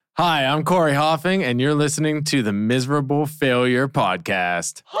Hi, I'm Cory Hofing, and you're listening to the Miserable Failure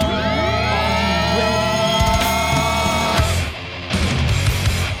Podcast.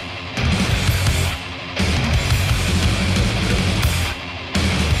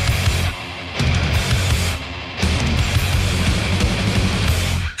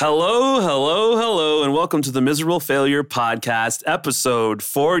 Hello, and welcome to the Miserable Failure Podcast, episode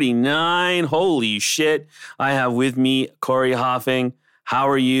 49. Holy shit. I have with me Cory Hofing. How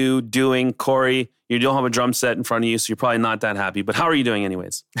are you doing, Cory? You don't have a drum set in front of you, so you're probably not that happy, but how are you doing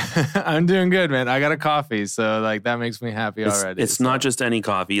anyways? I'm doing good, man. I got a coffee, so that makes me happy already. It's not just any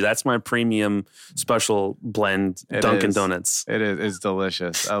coffee. That's my premium special blend, Dunkin' Donuts. It is. It's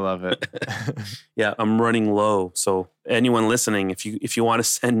delicious. I love it. Yeah, I'm running low, so anyone listening, if you want to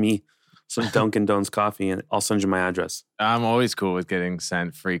send me some Dunkin' Donuts coffee, and I'll send you my address. I'm always cool with getting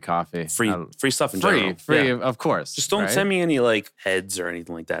sent free coffee. Free stuff in general. Free, yeah. Of course. Just don't send me any heads or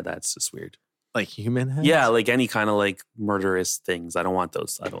anything like that. That's just weird. Like human heads? Yeah, any kind of murderous things. I don't want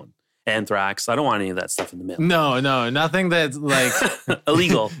those. I don't. Anthrax. I don't want any of that stuff in the mail. No. Nothing that's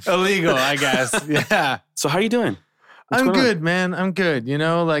illegal. Illegal, I guess. Yeah. So how are you doing? I'm good, man. I'm good.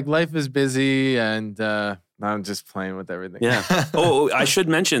 Life is busy and I'm just playing with everything. Yeah. Oh, I should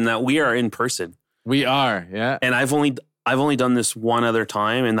mention that we are in person. We are, yeah. And I've only done this one other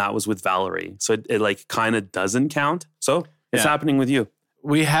time, and that was with Valerie. So it kind of doesn't count. So it's happening with you.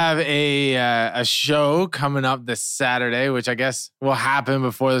 We have a show coming up this Saturday, which I guess will happen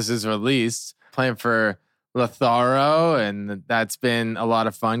before this is released. Playing for Lotharo, and that's been a lot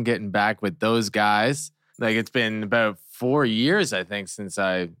of fun getting back with those guys. It's been about 4 years, I think, since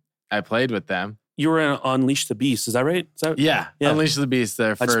I played with them. You were in Unleash the Beast, is that right? Yeah, Unleash the Beast,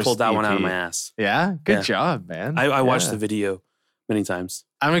 their first I just pulled that EP. one out of my ass. Yeah? Good job, man. I watched the video many times.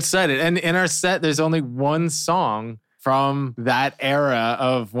 I'm excited. And in our set, there's only one song from that era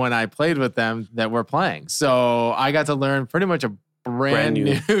of when I played with them that we're playing. So I got to learn pretty much a brand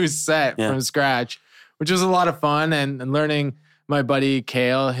new set from scratch, which was a lot of fun. And learning my buddy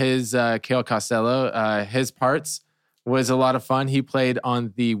Cale, Cale Costello, his parts was a lot of fun. He played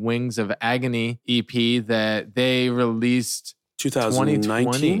on the Wings of Agony EP that they released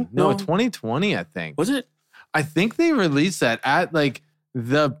 2019? No, 2020, I think. Was it? I think they released that at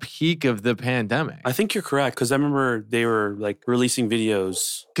the peak of the pandemic. I think you're correct, because I remember they were releasing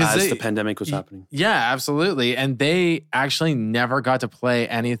videos as the pandemic was happening. Yeah, absolutely. And they actually never got to play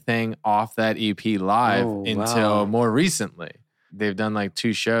anything off that EP live until more recently. They've done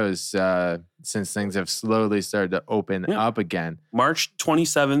 2 shows since things have slowly started to open up again. March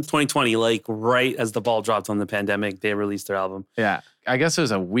 27th, 2020, right as the ball dropped on the pandemic, they released their album. Yeah. I guess it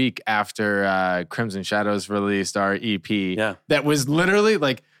was a week after Crimson Shadows released our EP. Yeah. That was literally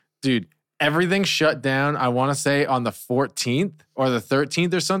dude, everything shut down, I want to say on the 14th or the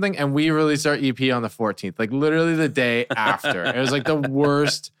 13th or something. And we released our EP on the 14th, literally the day after. It was the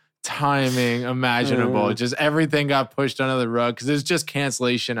worst timing imaginable. Just everything got pushed under the rug because there's just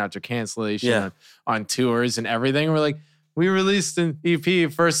cancellation after cancellation on tours and everything. We're we released an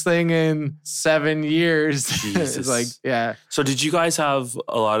EP first thing in 7 years. Jesus. So did you guys have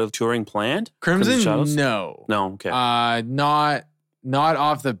a lot of touring planned? Crimson Shadows? No. Okay. Not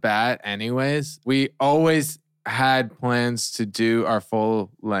off the bat anyways. We always had plans to do our full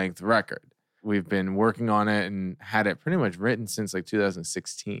length record. We've been working on it and had it pretty much written since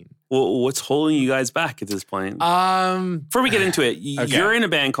 2016. Well, what's holding you guys back at this point? Before we get into it, you're in a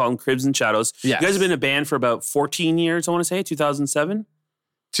band called Crimson Shadows. Yes. You guys have been a band for about 14 years, I want to say, 2007?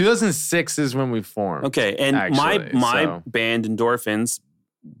 2006 is when we formed. Okay, and my band, Endorphins,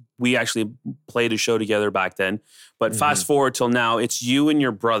 we actually played a show together back then. But fast forward till now, it's you and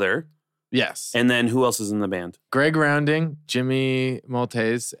your brother. Yes. And then who else is in the band? Greg Rounding, Jimmy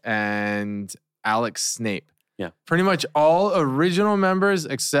Maltese, and Alex Snape. Yeah. Pretty much all original members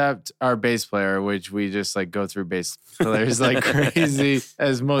except our bass player, which we just go through bass players crazy,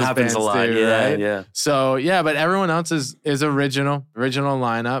 as most happens bands a lot. do, right? Yeah. So, but everyone else is original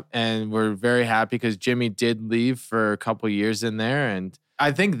lineup, and we're very happy because Jimmy did leave for a couple years in there, and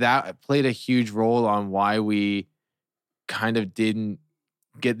I think that played a huge role on why we kind of didn't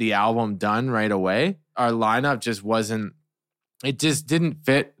get the album done right away. Our lineup just didn't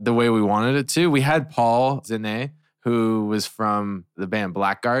fit the way we wanted it to. We had Paul Zane, who was from the band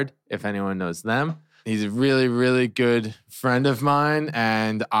Blackguard, if anyone knows them. He's a really, really good friend of mine,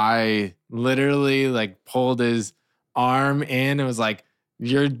 and I literally pulled his arm in and was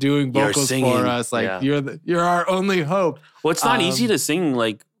you're doing vocals for us. You're our only hope. Well, it's not easy to sing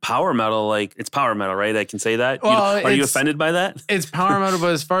power metal, like it's power metal, right? I can say that. Well, Are you offended by that? It's power metal,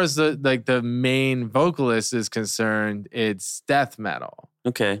 but as far as the main vocalist is concerned, it's death metal.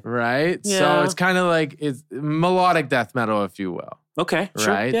 Okay. Right? Yeah. So it's kind of like it's melodic death metal, if you will. Okay.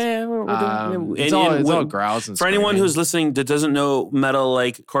 Sure. Right? Yeah. We're doing, it's all growls and for anyone screaming. who's listening that doesn't know metal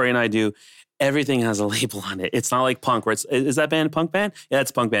like Cory and I do, everything has a label on it. It's not like punk where is that band a punk band? Yeah,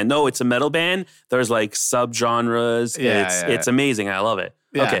 it's a punk band. No, it's a metal band. There's like subgenres. It's amazing. I love it.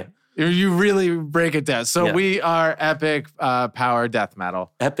 Yeah. Okay. You really break it down. So we are epic power death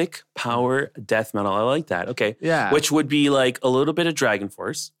metal. Epic power death metal. I like that. Okay. Yeah. Which would be like a little bit of Dragon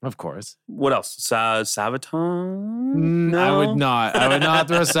Force. Of course. What else? Sabaton? No? I would not. I would not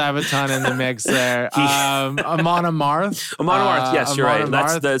throw Sabaton in the mix there. Amon Amarth. Amon Amarth. Yes, you're right.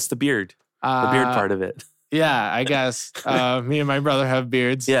 Amarth. That's the beard. The beard part of it. Yeah, I guess. Me and my brother have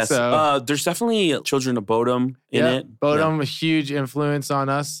beards. Yes. So. There's definitely Children of Bodom in it. Bodom, a huge influence on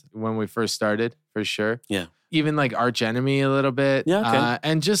us when we first started, for sure. Yeah. Even like Arch Enemy a little bit. Yeah, okay.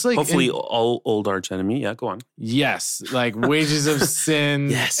 And just like... Hopefully all old Arch Enemy. Yeah, go on. Yes. Like Wages of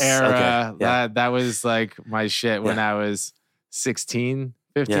Sin era. Okay. Yeah. That was like my shit when I was 16,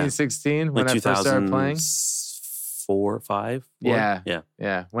 16, when like I first started playing. 4 or 5? Yeah.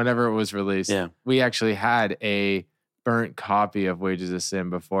 Whenever it was released. Yeah. We actually had a burnt copy of Wages of Sin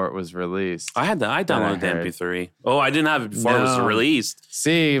before it was released. I had that. I downloaded the MP3. Oh, I didn't have it before it was released.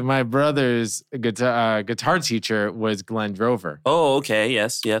 See, my brother's guitar teacher was Glenn Drover. Oh, okay.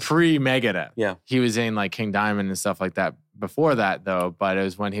 Yes. Pre-Megadeth. Yeah. He was in like King Diamond and stuff like that before that, though. But it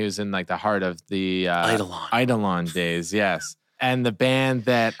was when he was in like the heart of the Eidolon days. Yes. And the band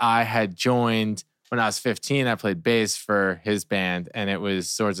that I had joined when I was 15, I played bass for his band, and it was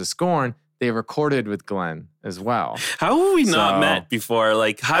Swords of Scorn. They recorded with Glenn as well. How have we not met before?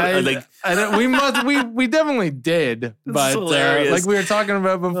 Like, we definitely did, but like we were talking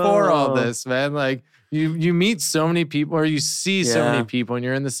about before all this, man. Like you meet so many people, or you see so many people, and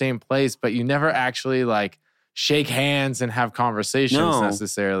you're in the same place, but you never actually like shake hands and have conversations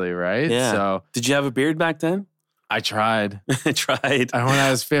necessarily, right? Yeah. So, did you have a beard back then? I tried. I tried. When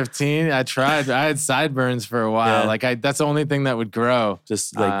I was 15, I tried. I had sideburns for a while. Yeah. That's the only thing that would grow.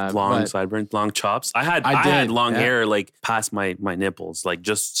 Just like long sideburns, long chops. I had long hair like past my nipples, like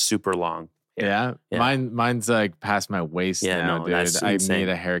just super long. Yeah. Mine's like past my waist now, dude. I need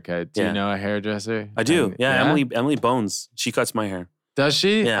a haircut. Do you know a hairdresser? I do. Emily Bones. She cuts my hair. Does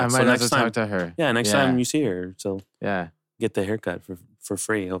she? Yeah. I might have to talk to her. Yeah, next time you see her. So get the haircut for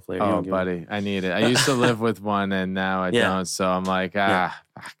free, hopefully. Oh, buddy, I need it. I used to live with one, and now I don't. So I'm like, fuck.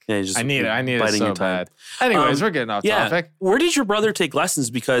 I need it. I need it so bad. Anyways, we're getting off topic. Where did your brother take lessons?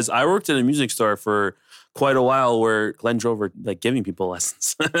 Because I worked at a music store for quite a while where Glenn Drover like giving people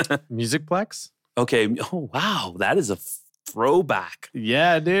lessons. Musicplex? Okay. Oh, wow. That is a throwback.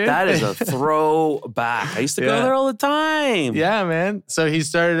 Yeah, dude. That is a throwback. I used to go there all the time. Yeah, man. So he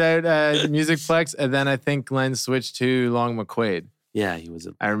started out at Musicplex, and then I think Glenn switched to Long McQuaid. Yeah, he was.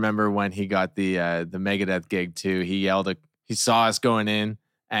 I remember when he got the Megadeth gig too. He saw us going in,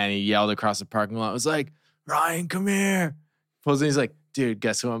 and he yelled across the parking lot. It was like, "Ryan, come here!" Pulls in. He's like, "Dude,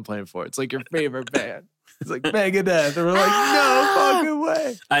 guess who I'm playing for? It's like your favorite band." It's like Megadeth, and we're like, "No fucking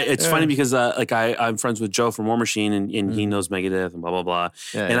way!" It's funny because I'm friends with Joe from War Machine, and he knows Megadeth and blah blah blah.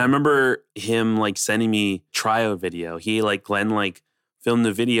 I remember him like sending me tryout video. Glenn filmed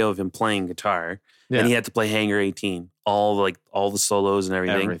the video of him playing guitar. Yeah. And he had to play Hangar 18, all the solos and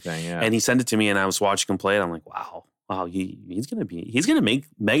everything. And he sent it to me, and I was watching him play it. I'm like, wow, he's gonna make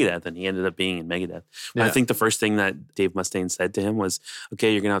Megadeth, and he ended up being in Megadeth. Yeah. I think the first thing that Dave Mustaine said to him was,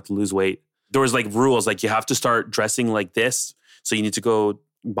 "Okay, you're gonna have to lose weight." There was rules, you have to start dressing like this, so you need to go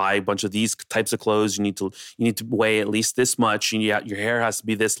buy a bunch of these types of clothes. You need to weigh at least this much, and your hair has to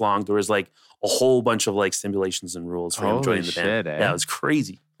be this long. There was a whole bunch of stipulations and rules for him joining the band. Yeah, it was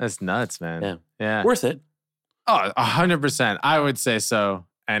crazy. That's nuts, man. Yeah. Worth it. Oh, 100%. I would say so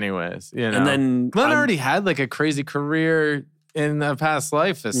anyways. You know? And then Glenn already had a crazy career in a past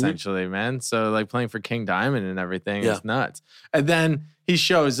life, essentially, man. So playing for King Diamond and everything is nuts. And then he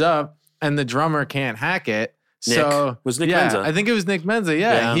shows up and the drummer can't hack it. Was Nick Menza. I think it was Nick Menza.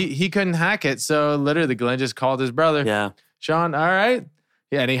 Yeah. He couldn't hack it. So literally Glenn just called his brother. Yeah. Sean, all right.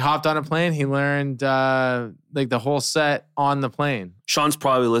 Yeah, and he hopped on a plane. He learned the whole set on the plane. Sean's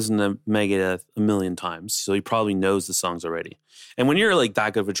probably listened to Megadeth a million times, so he probably knows the songs already. And when you're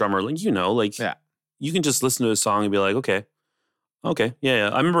that good of a drummer, you can just listen to a song and be like, okay, yeah.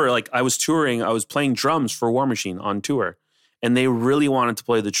 I remember I was touring, I was playing drums for War Machine on tour, and they really wanted to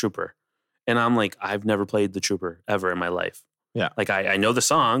play The Trooper. And I'm like, I've never played The Trooper ever in my life. Yeah. I know the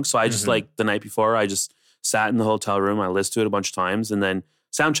song, so I just the night before, I just sat in the hotel room, I listened to it a bunch of times, and then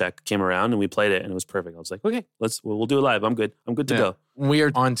sound check came around and we played it and it was perfect. I was like, okay, we'll do it live. I'm good to go. We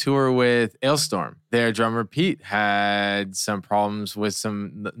are on tour with Ailstorm. Their drummer Pete had some problems with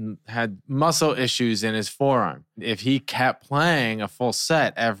had muscle issues in his forearm. If he kept playing a full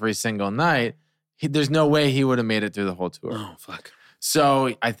set every single night, there's no way he would have made it through the whole tour. Oh, fuck.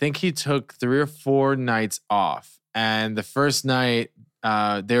 So I think he took 3 or 4 nights off. And the first night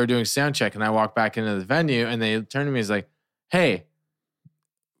they were doing sound check and I walked back into the venue and they turned to me and was like, hey,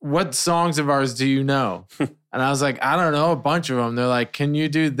 what songs of ours do you know? And I was like, I don't know, a bunch of them. They're like, can you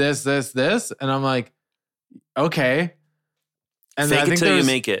do this, this, this? And I'm like, okay. And Fake it till you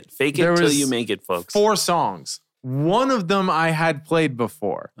make it. Fake it till you make it, folks. 4 songs. One of them I had played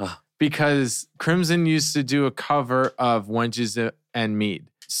before because Crimson used to do a cover of Wenches and Mead.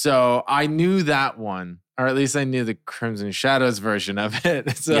 So I knew that one, or at least I knew the Crimson Shadows version of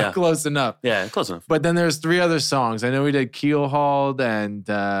it. So close enough. Yeah, close enough. But then there's 3 other songs. I know we did Keelhauled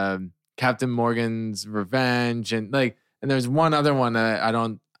and Captain Morgan's Revenge. And there's one other one that I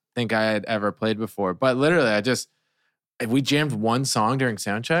don't think I had ever played before. But literally, we jammed one song during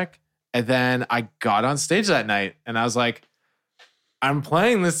soundcheck. And then I got on stage that night and I was like, I'm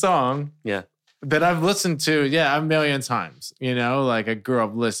playing this song. Yeah. That I've listened to, a million times. I grew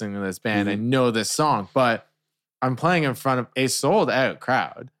up listening to this band. I know this song, but I'm playing in front of a sold out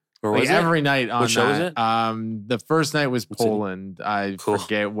crowd. Where was it? Every night on what show was it? The first night was Poland. I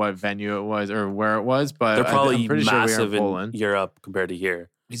forget what venue it was or where it was, but they're probably I'm pretty massive sure we were in Poland. Europe compared to here.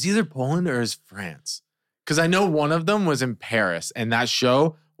 It's either Poland or it's France. Because I know one of them was in Paris, and that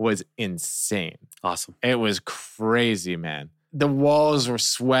show was insane. Awesome. It was crazy, man. The walls were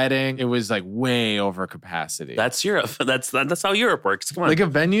sweating. It was way over capacity. That's Europe. That's how Europe works. Come on. Like a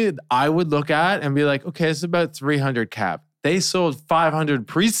venue I would look at and be like, okay, it's about 300 cap. They sold 500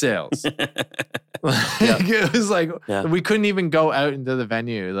 pre-sales. It was we couldn't even go out into the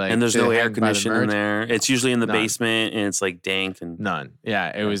venue. And there's no air conditioning in there. It's usually in the basement and it's dank and none.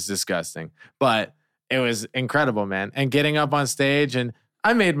 Yeah, it was disgusting. But it was incredible, man. And getting up on stage, and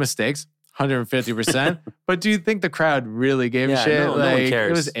I made mistakes. 150%. But do you think the crowd really gave a shit? No one cares.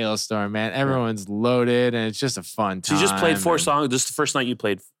 It was Ailstorm, man. Everyone's loaded and it's just a fun time. So you just played 4 songs. This is the first night you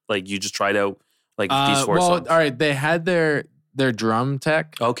played, you just tried out these 4 songs. All right. They had their drum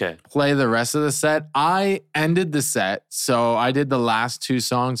tech play the rest of the set. I ended the set. So I did the last 2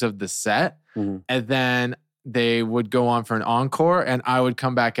 songs of the set. Mm-hmm. And then they would go on for an encore, and I would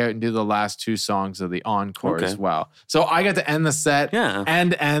come back out and do the last 2 songs of the encore as well. So I got to end the set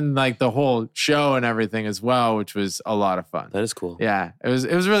and end the whole show and everything as well, which was a lot of fun. That is cool. Yeah, it was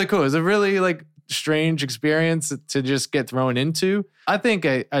really cool. It was a really strange experience to just get thrown into. I think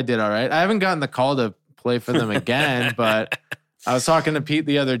I did all right. I haven't gotten the call to play for them again, but I was talking to Pete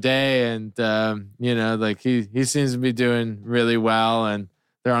the other day, and he seems to be doing really well, and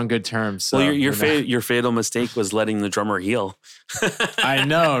they're on good terms. So, well, your fatal mistake was letting the drummer heal. I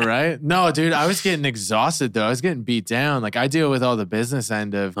know, right? No, dude, I was getting exhausted though. I was getting beat down. I deal with all the business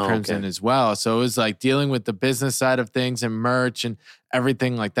end of Crimson as well. So it was dealing with the business side of things and merch and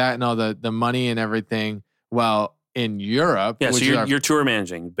everything like that and all the money and everything. Well, in Europe. Yeah, so you're tour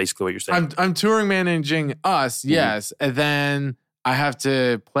managing, basically what you're saying. I'm touring managing us, yes. And then I have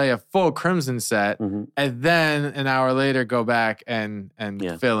to play a full Crimson set, and then an hour later go back and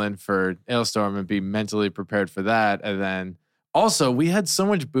fill in for Ailstorm and be mentally prepared for that. And then also we had so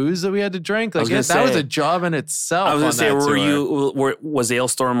much booze that we had to drink. That was a job in itself. I was going to say, was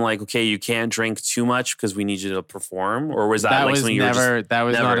Ailstorm okay, you can't drink too much because we need you to perform, or was that something you were just that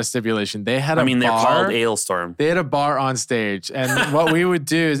was not a stipulation. They had a bar. They're called Ailstorm. They had a bar on stage, and what we would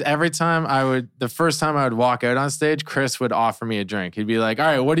do is the first time I would walk out on stage, Chris would offer me a drink. He'd be like, "All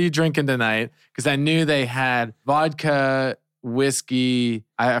right, what are you drinking tonight?" Because I knew they had vodka, whiskey.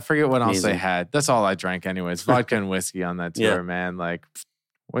 I forget what else they had. That's all I drank anyways. Vodka and whiskey on that tour, man. Why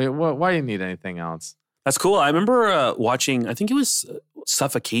do you need anything else? That's cool. I remember watching, I think it was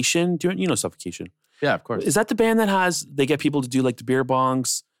Suffocation. You know Suffocation? Yeah, of course. Is that the band that they get people to do the beer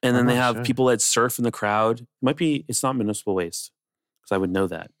bongs and then they have people that surf in the crowd? It's not Municipal Waste because I would know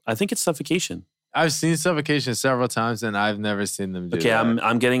that. I think it's Suffocation. I've seen Suffocation several times and I've never seen them do that.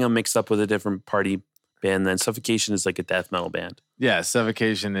 I'm getting them mixed up with a different party band. Then Suffocation is a death metal band. Yeah,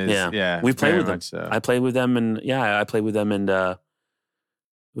 Suffocation is. Yeah, we played with them. So. I played with them, and it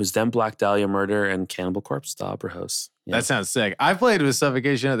was them, Black Dahlia Murder, and Cannibal Corpse, the Opera House. Yeah. That sounds sick. I played with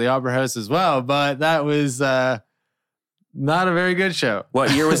Suffocation at the Opera House as well, but that was not a very good show.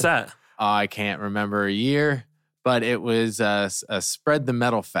 What year was that? I can't remember a year, but it was a Spread the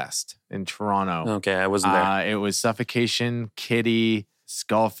Metal Fest in Toronto. Okay, I wasn't there. It was Suffocation, Kitty,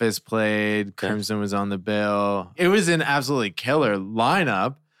 Skullfist played. Crimson was on the bill. It was an absolutely killer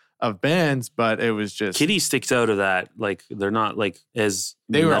lineup of bands, but it was just Kitty sticks out of that. Like they're not like as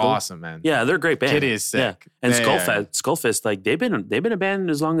they metal. were awesome, man. Yeah, they're a great band. Kitty is sick. Yeah. And Skullfist, like they've been a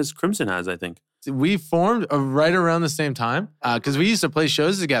band as long as Crimson has, I think. We formed right around the same time because we used to play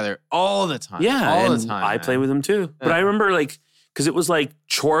shows together all the time. Yeah, all and the time. I played with them too. But I remember like because it was like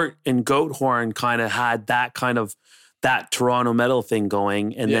Chort and Goathorn kind of had that kind of that Toronto metal thing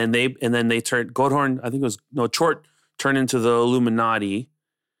going, and then they turned Goathorn. I think it was Chort turned into the Illuminati.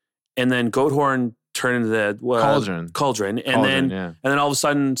 And then Goathorn turned into the Cauldron, and then all of a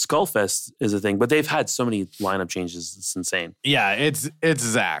sudden Skullfest is a thing. But they've had so many lineup changes; it's insane. Yeah, it's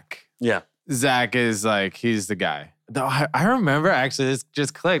Zach. Yeah, Zach is like he's the guy. Though I remember actually this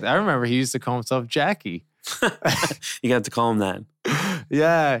just clicked. I remember he used to call himself Jackie. You got to call him that.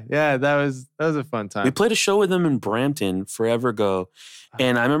 Yeah, that was a fun time. We played a show with them in Brampton forever ago,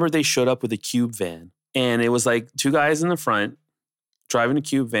 and I remember they showed up with a cube van, and it was like two guys in the front driving a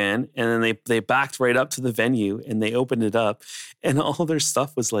cube van, and then they backed right up to the venue and they opened it up and all their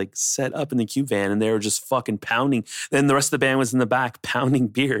stuff was like set up in the cube van and they were just fucking pounding. Then the rest of the band was in the back pounding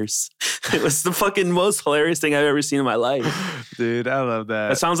beers. It was the fucking most hilarious thing I've ever seen in my life. Dude, I love that.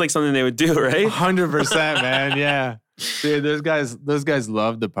 That sounds like something they would do, right? 100%, man. Yeah. Dude, those guys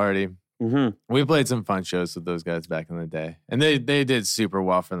loved the party. Mm-hmm. We played some fun shows with those guys back in the day. And they did super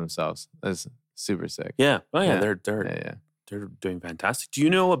well for themselves. That's super sick. Yeah. Oh yeah, they're doing fantastic. Do you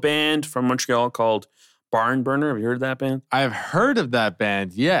know a band from Montreal called Barn Burner? Have you heard of that band? I've heard of that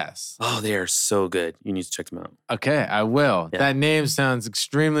band, yes. Oh, they are so good. You need to check them out. Okay, I will. Yeah. That name sounds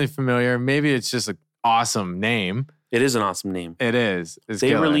extremely familiar. Maybe it's just an awesome name. It is an awesome name. It is.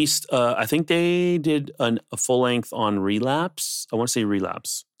 They released, I think they did a full length on Relapse. I want to say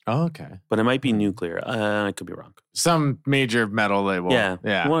Relapse. Oh, okay. But it might be Nuclear. I could be wrong. Some major metal label.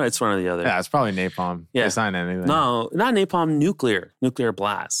 Yeah. Well, it's one or the other. Yeah, it's probably Napalm. Yeah. It's not anything. No, not Napalm. Nuclear. Nuclear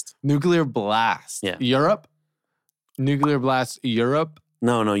Blast. Nuclear Blast. Yeah. Europe? Nuclear Blast Europe?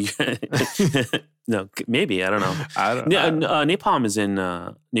 No. No, maybe. I don't know. Napalm is in,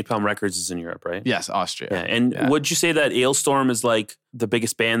 Napalm Records is in Europe, right? Yes, Austria. Yeah. And would you say that Ailstorm is like the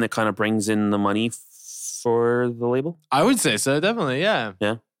biggest band that kind of brings in the money for the label? I would say so, definitely, yeah.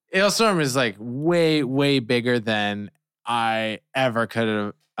 Yeah. Ailstorm is like way, way bigger than I ever could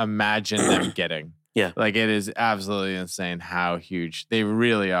have imagined them getting. Yeah. Like it is absolutely insane how huge they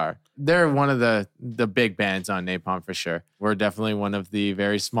really are. They're one of the big bands on Napalm for sure. We're definitely one of the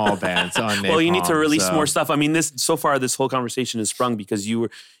very small bands on Napalm. Well, you need to release more stuff. I mean, this whole conversation has sprung because you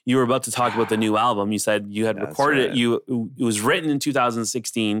were about to talk about the new album. You said you had recorded it. It was written in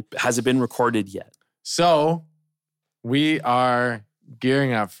 2016. Has it been recorded yet? So we are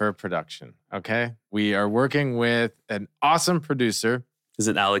gearing up for production, okay? We are working with an awesome producer. Is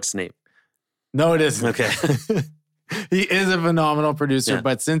it Alex Snape? No, it isn't. Okay. He is a phenomenal producer,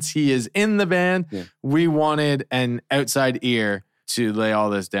 but since he is in the band, we wanted an outside ear to lay all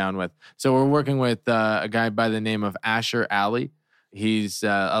this down with. So we're working with a guy by the name of Asher Alley. He's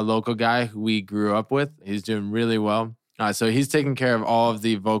a local guy who we grew up with. He's doing really well. So he's taking care of all of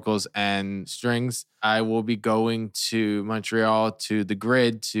the vocals and strings. I will be going to Montreal to the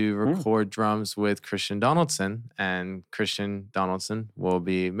Grid to record drums with Christian Donaldson, and Christian Donaldson will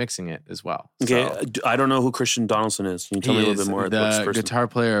be mixing it as well. Okay, so, I don't know who Christian Donaldson is. Can you tell me a little bit more? The guitar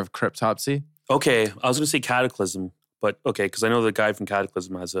player of Cryptopsy. Okay, I was going to say Cataclysm, but okay, because I know the guy from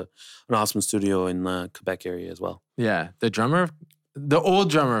Cataclysm has an awesome studio in the Quebec area as well. Yeah, the old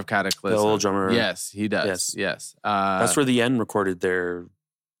drummer of Cataclysm. The old drummer. Yes, he does. Yes. That's where the End recorded their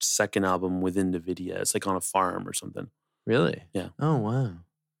second album with Nvidia. It's like on a farm or something. Really? Yeah. Oh, wow.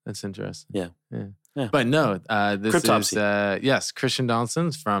 That's interesting. Yeah. But no, this Cryptopsy. is, Christian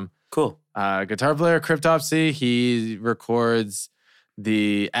Donaldson's from Cool. Guitar player, Cryptopsy. He records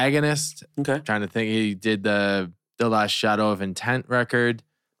the Agonist. Okay. I'm trying to think. He did the last Shadow of Intent record.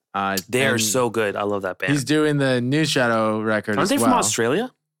 They are so good. I love that band. He's doing the new Shadow record. Aren't they from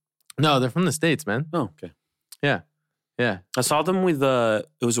Australia? No, they're from the States, man. Oh, okay. Yeah. I saw them with it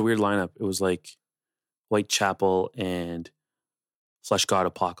was a weird lineup. It was like Whitechapel and Flesh God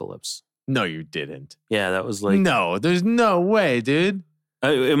Apocalypse. No, you didn't. Yeah, that was like... No, there's no way, dude.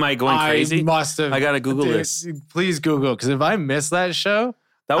 Am I going crazy? I must have. I got to Google this. Please Google, because if I missed that show...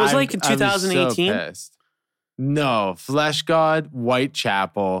 That was like in 2018? I'm so pissed. No, Flesh God,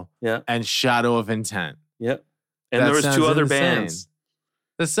 Whitechapel, and Shadow of Intent. Yep. And there was two other bands.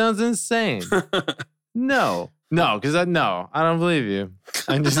 That sounds insane. No, because I don't believe you.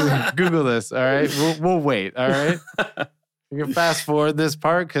 I'm just Google this. All right, we'll wait. All right. You can fast forward this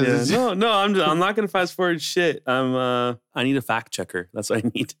part because I'm not gonna fast forward shit. I need a fact checker. That's what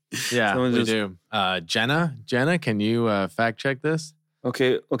I need. Yeah, we do. Jenna, can you fact check this?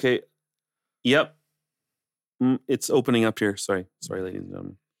 Okay. Yep. It's opening up here. Sorry, ladies and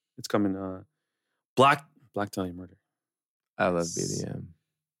gentlemen. It's coming. Black Dahlia Murder. I love BDM.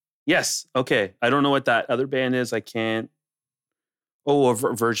 Yes. Okay. I don't know what that other band is. I can't. Oh, a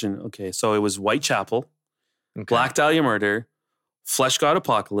version. Okay. So it was Whitechapel, Black Dahlia Murder, Flesh God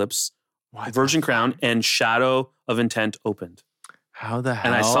Apocalypse, Virgin Crown, and Shadow of Intent opened. How the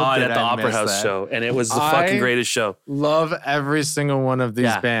hell? And I saw it at the Opera House show, and it was the fucking greatest show. Love every single one of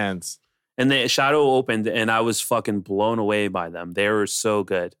these bands. And the Shadow opened, and I was fucking blown away by them. They were so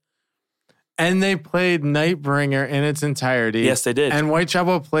good. And they played Nightbringer in its entirety. Yes, they did. And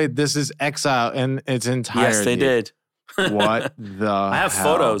Whitechapel played This Is Exile in its entirety. Yes, they did. What the I have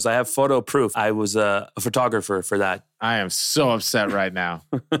hell? photos. I have photo proof. I was a photographer for that. I am so upset right now.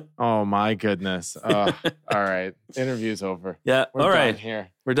 Oh, my goodness. All right. Interview's over. Yeah. We're all done right. Here.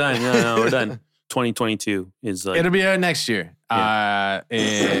 We're done. No, we're done. 2022 is like... It'll be out next year. Yeah.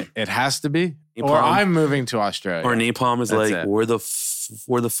 It has to be. Napalm. Or I'm moving to Australia. Or Napalm is That's like, it. where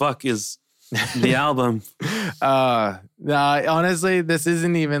the fuck is the album? No, honestly, this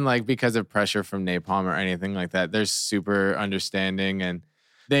isn't even like because of pressure from Napalm or anything like that. They're super understanding and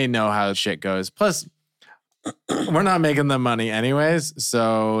they know how shit goes. Plus, we're not making them money anyways.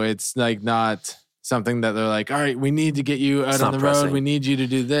 So it's like not something that they're like, all right, we need to get you out on the road. We need you to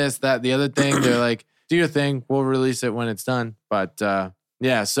do this, that, the other thing. They're like, do your thing. We'll release it when it's done. But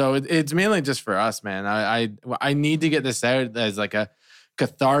yeah, so it's mainly just for us, man. I need to get this out as like a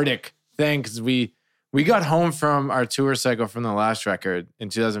cathartic thing because we got home from our tour cycle from the last record in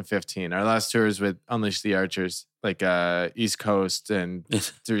 2015. Our last tour was with Unleash the Archers, like East Coast and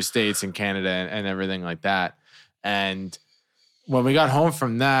through States and Canada and everything like that. And when we got home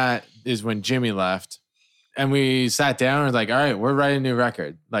from that is when Jimmy left. And we sat down and was like, all right, we're writing a new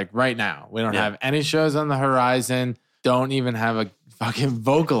record. Like right now. We don't have any shows on the horizon. Don't even have a fucking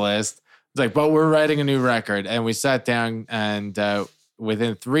vocalist. It's like, but we're writing a new record. And we sat down and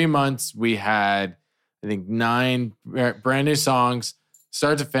within 3 months, we had, I think, 9 brand new songs,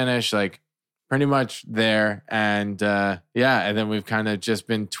 start to finish, like pretty much there. And and then we've kind of just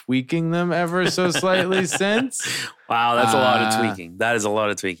been tweaking them ever so slightly since. Wow, that's a lot of tweaking. That is a lot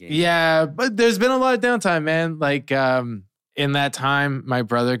of tweaking. Yeah, but there's been a lot of downtime, man. Like in that time, my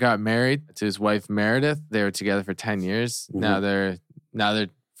brother got married to his wife Meredith. They were together for 10 years. Mm-hmm. Now they're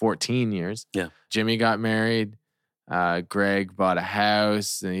 14 years. Yeah. Jimmy got married. Greg bought a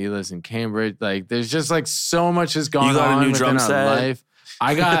house and he lives in Cambridge. Like there's just like so much has gone on. You got a new within drum our set? life.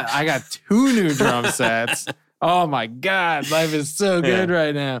 I got 2 new drum sets. Oh my God, life is so good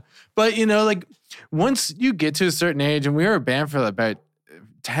right now. But you know, like once you get to a certain age, and we were a band for about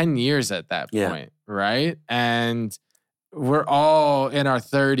 10 years at that point, right? And we're all in our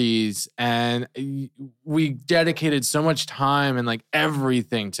 30s and we dedicated so much time and like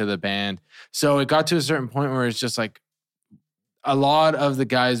everything to the band. So it got to a certain point where it's just like a lot of the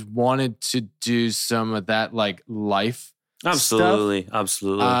guys wanted to do some of that like life Absolutely. stuff.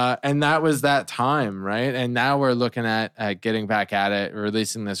 Absolutely. And that was that time, right? And now we're looking at getting back at it,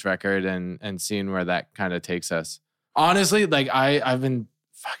 releasing this record and seeing where that kind of takes us. Honestly, like I've been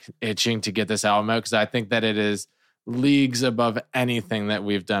fucking itching to get this album out because I think that it is leagues above anything that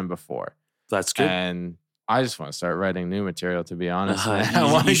we've done before. That's good. And I just want to start writing new material, to be honest.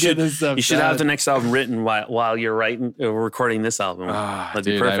 You should have the next album written while you're recording this album. That'd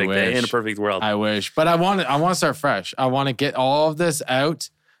be perfect. In a perfect world. I wish. But I want to start fresh. I want to get all of this out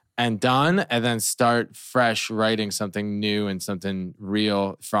and done and then start fresh writing something new and something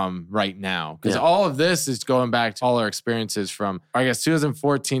real from right now. Because all of this is going back to all our experiences from, I guess,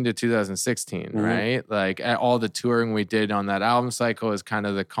 2014 to 2016, right? Like all the touring we did on that album cycle is kind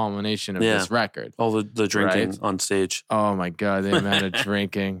of the culmination of this record. All the drinking on stage. Oh my God, the amount of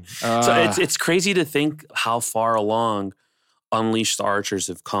drinking. So it's crazy to think how far along Unleash the Archers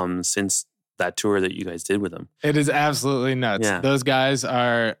have come since that tour that you guys did with them. It is absolutely nuts. Yeah. Those guys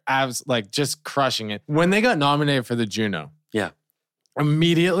are just crushing it. When they got nominated for the Juno,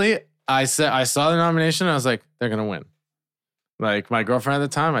 immediately I saw the nomination. I was like, they're gonna win. Like my girlfriend at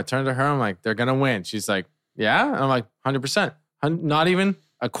the time, I turned to her. I'm like, they're gonna win. She's like, yeah. And I'm like, 100%, not even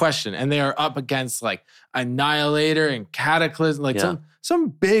a question. And they are up against like Annihilator and Cataclysm, like some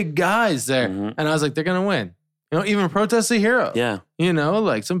big guys there. And I was like, they're gonna win. You know, even Protest the Hero. Yeah. You know,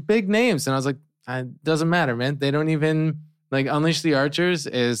 like some big names. And I was like, it doesn't matter, man. They don't even, like, Unleash the Archers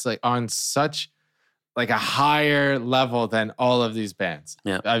is like on such like a higher level than all of these bands.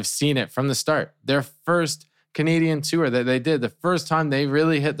 Yeah. I've seen it from the start. Their first Canadian tour that they did. The first time they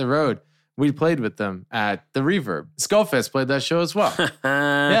really hit the road, we played with them at the Reverb. Skullfist played that show as well.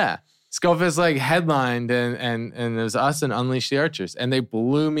 Yeah. Skullfist like headlined and it was us and Unleash the Archers. And they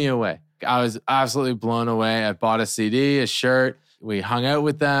blew me away. I was absolutely blown away. I bought a CD, a shirt. We hung out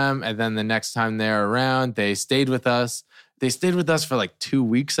with them. And then the next time they were around, they stayed with us. They stayed with us for like 2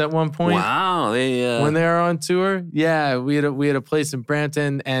 weeks at one point. Wow. When they were on tour. Yeah, we had a place in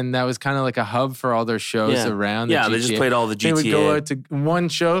Brampton, and that was kind of like a hub for all their shows around the GTA. They just played all the GTA. They would go out to one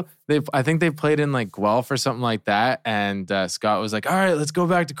show. I think they played in like Guelph or something like that. And Scott was like, all right, let's go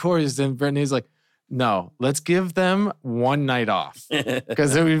back to Cory's. And Brittany's like, no, let's give them one night off.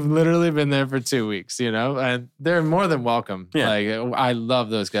 Because we've literally been there for 2 weeks, and they're more than welcome. Yeah. Like, I love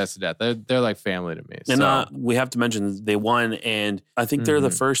those guys to death. They're like family to me. And we have to mention they won, and I think they're the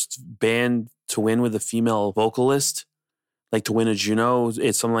first band to win with a female vocalist, like to win a Juno.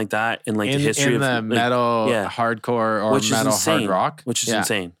 It's something like that in like the history of the metal, hardcore, or metal hard rock. Which is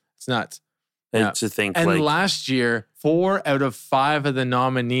insane. It's nuts. To think. And last year, 4 out of 5 of the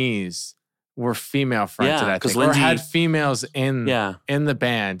nominees were female fronted, I think. Lindsay, or had females in the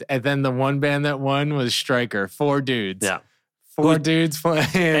band. And then the one band that won was Striker. 4 dudes. Yeah. 4 dudes playing.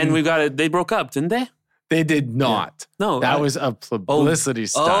 And they broke up, didn't they? They did not. Yeah. No. That was a publicity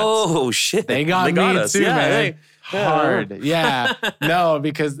stunt. Oh, shit. They got me us. too, man. Hard. Yeah. No,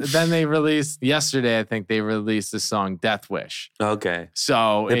 because then they released, yesterday, I think they released the song Death Wish. Okay.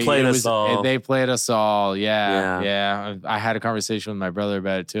 So they played us all. They played us all. Yeah. I had a conversation with my brother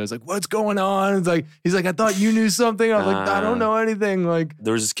about it too. I was like, what's going on? He's like, I thought you knew something. I was like, I don't know anything. Like,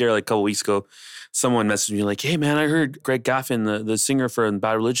 there was a scare like a couple weeks ago. Someone messaged me like, hey man, I heard Greg Gaffin, the singer for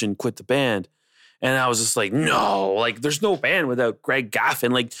Bad Religion, quit the band. And I was just like, no, like there's no band without Greg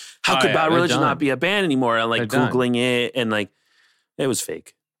Gaffin. Like, how could Bad Religion not be a band anymore? And like Googling it, and like it was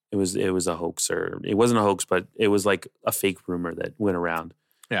fake. It was a hoax, or it wasn't a hoax, but it was like a fake rumor that went around.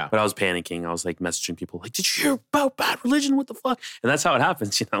 Yeah. But I was panicking. I was like messaging people like, did you hear about Bad Religion? What the fuck? And that's how it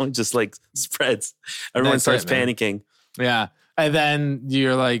happens, it just like spreads. Everyone starts panicking. Yeah. And then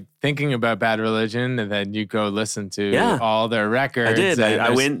you're like thinking about Bad Religion, and then you go listen to all their records. I did.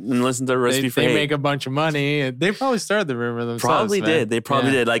 I went and listened to Recipe for Hate. They make a bunch of money. And they probably started the rumor themselves. Probably did. They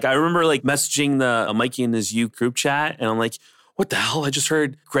probably did. Like I remember like messaging the Mikey and his group chat, and I'm like, what the hell? I just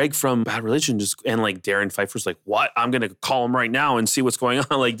heard Greg from Bad Religion and like Darren Pfeiffer's like, what? I'm going to call him right now and see what's going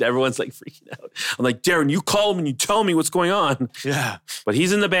on. Like everyone's like freaking out. I'm like, Darren, you call him and you tell me what's going on. Yeah. But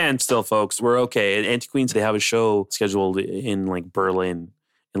he's in the band still, folks. We're okay. At Anti-Queens, they have a show scheduled in like Berlin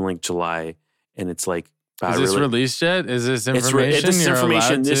in like July. And it's like, Is this released yet? Is this information? It's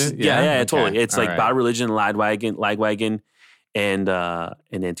information. Yeah, totally. It's like right. Bad Religion, Lagwagon, and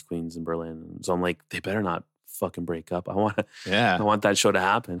Anti-Queens in Berlin. So I'm like, they better not fucking break up. I want that show to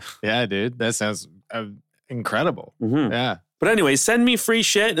happen. Yeah, dude. That sounds incredible. Mm-hmm. Yeah. But anyway, send me free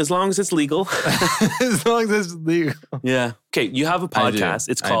shit as long as it's legal. As long as it's legal. Yeah. Okay, you have a podcast.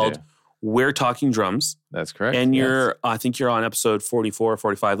 It's called We're Talking Drums. That's correct. And I think you're on episode 44 or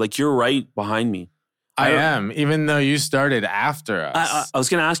 45. Like you're right behind me. I am, even though you started after us. I was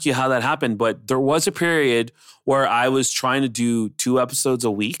going to ask you how that happened, but there was a period where I was trying to do 2 episodes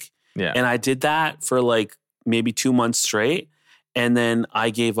a week. Yeah. And I did that for like maybe 2 months straight. And then I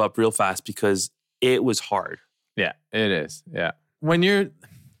gave up real fast because it was hard. Yeah, it is. Yeah. When you're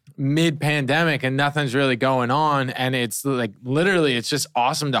mid-pandemic and nothing's really going on, and it's like literally it's just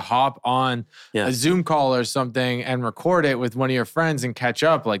awesome to hop on a Zoom call or something and record it with one of your friends and catch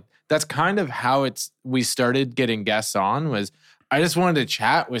up. Like that's kind of how we started getting guests on. Was I just wanted to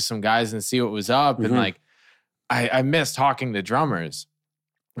chat with some guys and see what was up. And like I miss talking to drummers.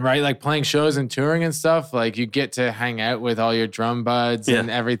 Right, like playing shows and touring and stuff. Like you get to hang out with all your drum buds and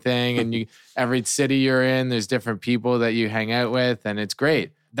everything, and every city you're in, there's different people that you hang out with, and it's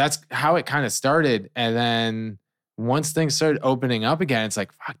great. That's how it kind of started. And then once things started opening up again, it's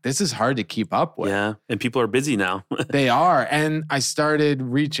like, fuck, this is hard to keep up with. Yeah, and people are busy now. They are, and I started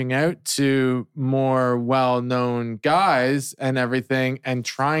reaching out to more well-known guys and everything, and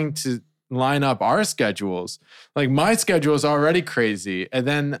trying to line up our schedules. Like my schedule is already crazy. And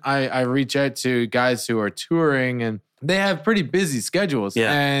then I reach out to guys who are touring, and they have pretty busy schedules.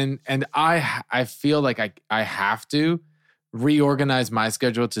 Yeah. And I feel like I have to reorganize my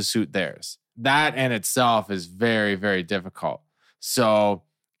schedule to suit theirs. That in itself is very, very difficult. So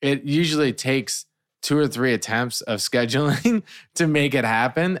it usually takes 2 or 3 attempts of scheduling to make it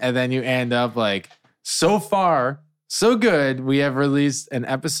happen. And then you end up like, so far, so good, we have released an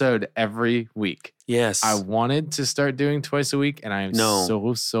episode every week. Yes. I wanted to start doing twice a week, and I am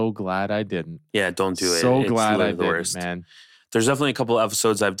so glad I didn't. Yeah, don't do it. So glad I didn't, man. There's definitely a couple of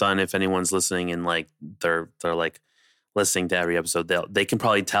episodes I've done. If anyone's listening and like they're like listening to every episode, they can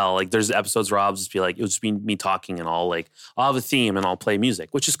probably tell. Like there's episodes where I'll just be like, it'll just be me talking, and I'll have a theme and I'll play music,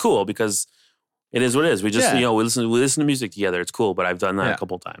 which is cool because it is what it is. We just we listen to music together. It's cool. But I've done that a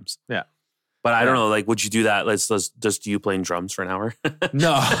couple times. Yeah. But I don't know, like, would you do that? Let's just you playing drums for an hour?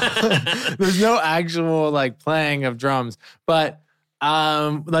 No, there's no actual like playing of drums. But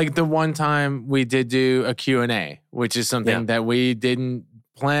like the one time we did do a Q&A, which is something that we didn't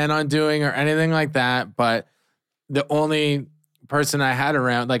plan on doing or anything like that. But the only person I had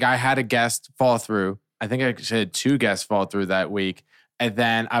around, like I had a guest fall through. I think I actually had 2 guests fall through that week. And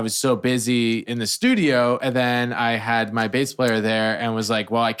then I was so busy in the studio, and then I had my bass player there and was like,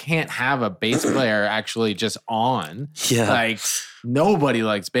 well, I can't have a bass player actually just on. Yeah. Like, nobody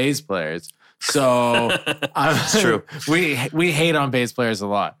likes bass players. So it's true. We hate on bass players a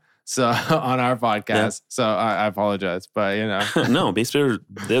lot. So on our podcast. Yeah. So I apologize, but you know. No, bass players,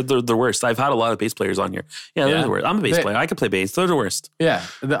 they're the worst. I've had a lot of bass players on here. Yeah, they're the worst. I'm a bass player. I can play bass. They're the worst. Yeah,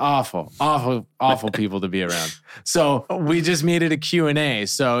 the awful people to be around. So we just made it a Q&A.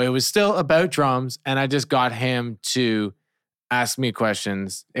 So it was still about drums, and I just got him to ask me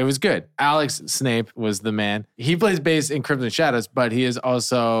questions. It was good. Alex Snape was the man. He plays bass in Crimson Shadows, but he is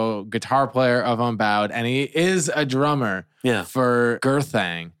also guitar player of Unbowed, and he is a drummer for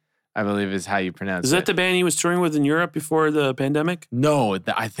Girthang, I believe is how you pronounce it. Is that the band he was touring with in Europe before the pandemic? No,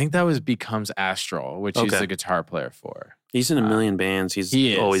 I think that was Becomes Astral, which he's the guitar player for. He's in a million bands.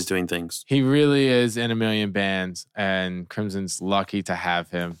 He's always doing things. He really is in a million bands, and Crimson's lucky to have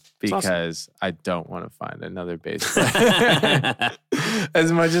him because I don't want to find another bass player.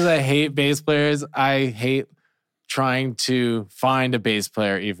 As much as I hate bass players, I hate trying to find a bass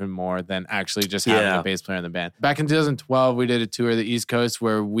player even more than actually just having a bass player in the band. Back in 2012, we did a tour of the East Coast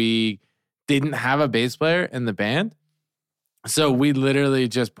where we didn't have a bass player in the band. So we literally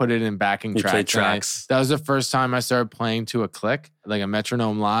just put it in backing tracks. That was the first time I started playing to a click, like a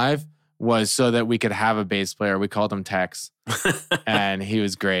metronome live, was so that we could have a bass player. We called him Tex, and he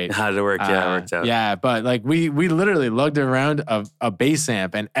was great. How did it work? It worked out. Yeah, but like we literally lugged around a bass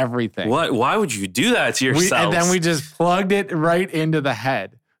amp and everything. What? Why would you do that to yourself? And then we just plugged it right into the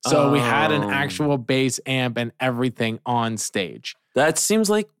head. So we had an actual bass amp and everything on stage. That seems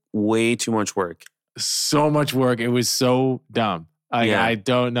like way too much work. So much work. It was so dumb. I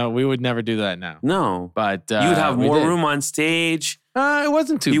don't know. We would never do that now. No. But you would have more room on stage. It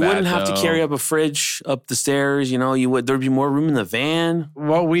wasn't too bad. You wouldn't have to carry up a fridge up the stairs. You know, there'd be more room in the van.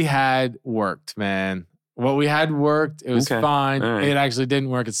 What we had worked, man. What we had worked. It was fine. Right. It actually didn't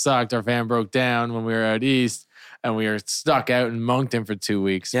work. It sucked. Our van broke down when we were out east, and we were stuck out in Moncton for 2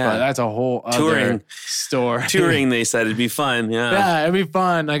 weeks. Yeah. But that's a whole other story. Touring, they said it'd be fun. Yeah. Yeah, it'd be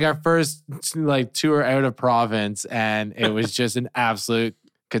fun. Like our first tour out of province, and it was just an absolute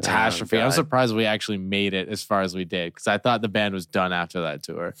catastrophe. I'm surprised we actually made it as far as we did, because I thought the band was done after that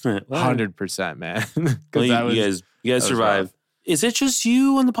tour. 100%, man. Well, you guys survived. Is it just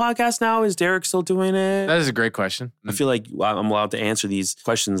you on the podcast now? Is Derek still doing it? That is a great question. I feel like I'm allowed to answer these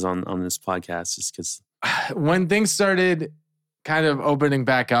questions on this podcast just because. When things started kind of opening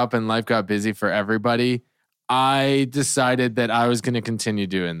back up and life got busy for everybody, I decided that I was going to continue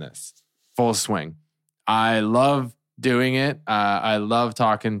doing this full swing. I love doing it. I love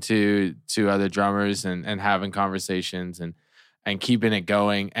talking to other drummers and having conversations and keeping it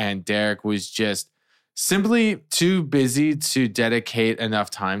going. And Derek was just simply too busy to dedicate enough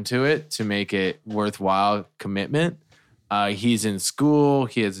time to it to make it worthwhile commitment. He's in school.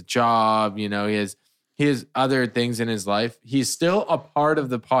 He has a job. You know, he has other things in his life. He's still a part of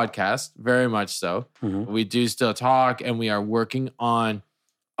the podcast, very much so. Mm-hmm. We do still talk, and we are working on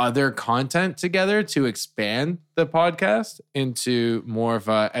other content together to expand the podcast into more of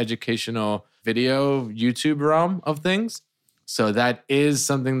a educational video YouTube realm of things. So that is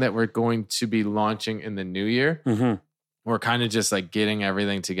something that we're going to be launching in the new year. Mm-hmm. We're kind of just like getting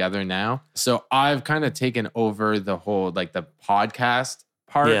everything together now. So I've kind of taken over the whole, like the podcast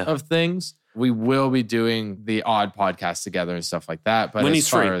part of things. We will be doing the odd podcast together and stuff like that. But as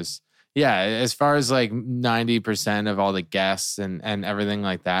far as like 90% of all the guests and everything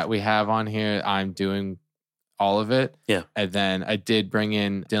like that we have on here, I'm doing all of it. Yeah. And then I did bring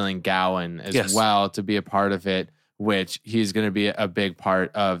in Dylan Gowan as well to be a part of it, which he's going to be a big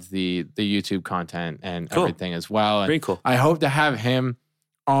part of the YouTube content and everything as well. And very cool. I hope to have him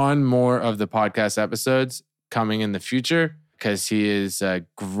on more of the podcast episodes coming in the future, because he is a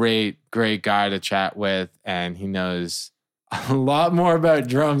great, great guy to chat with, and he knows a lot more about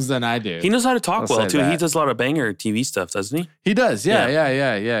drums than I do. He knows how to talk I'll well, say too. He that. does a lot of banger TV stuff, doesn't he? He does.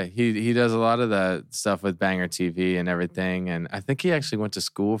 Yeah. He does a lot of the stuff with Banger TV and everything. And I think he actually went to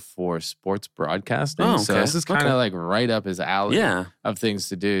school for sports broadcasting. Oh, So okay. this is kind of like right up his alley of things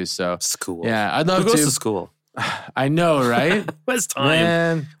to do. So School. yeah, I'd love Who goes to. to school? I know, right? What's time?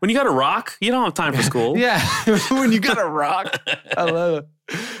 Man. When you got to rock, you don't have time for school. Yeah, when you got to rock. I love it.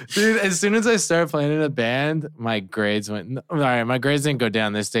 Dude, as soon as I started playing in a band, my grades went, all right, my grades didn't go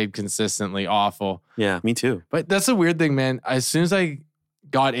down. They stayed consistently awful. Yeah, me too. But that's a weird thing, man. As soon as I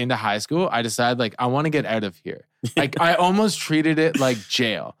got into high school, I decided like, I want to get out of here. Like I almost treated it like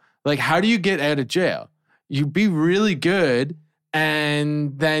jail. Like, how do you get out of jail? You be really good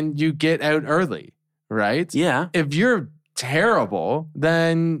and then you get out early, right? Yeah. If you're terrible,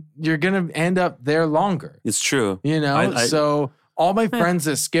 then you're going to end up there longer. It's true. You know? So all my friends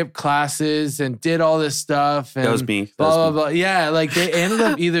that skipped classes and did all this stuff and That was me. blah, blah, blah. Yeah, like they ended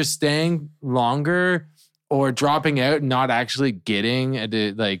up either staying longer or dropping out and not actually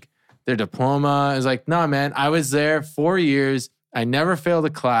getting like their diploma. It's like, no, man, I was there 4 years. I never failed a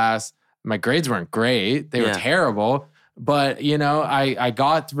class. My grades weren't great. They were terrible. But, you know, I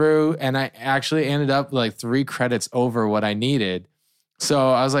got through and I actually ended up like 3 credits over what I needed. So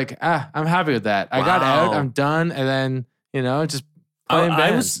I was like, I'm happy with that. I got out, I'm done. And then, you know, just playing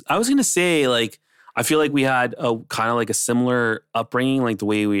bands. I was going to say, like, I feel like we had a kind of like a similar upbringing, like the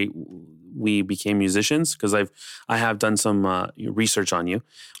way we became musicians, because I have done some research on you.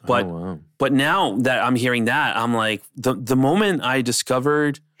 But but now that I'm hearing that, I'm like, the moment I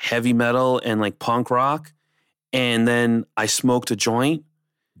discovered heavy metal and like punk rock, and then I smoked a joint,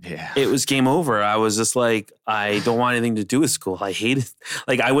 it was game over. I was just like, I don't want anything to do with school. I hate it.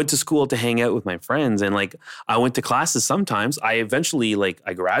 Like I went to school to hang out with my friends, and like I went to classes sometimes. I eventually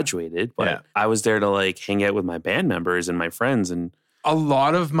I graduated, but I was there to like hang out with my band members and my friends. And a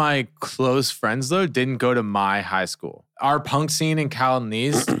lot of my close friends though didn't go to my high school. Our punk scene in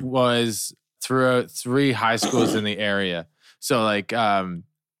Caledonese was throughout 3 high schools in the area. So like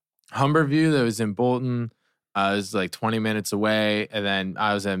Humberview that was in Bolton. It was like 20 minutes away. And then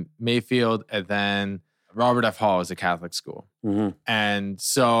I was at Mayfield. And then Robert F. Hall was a Catholic school. Mm-hmm. And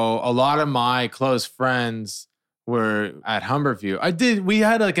so a lot of my close friends were at Humberview. We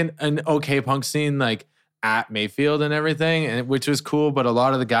had like an okay punk scene like at Mayfield and everything, and which was cool. But a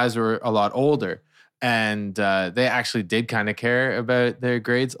lot of the guys were a lot older. And they actually did kind of care about their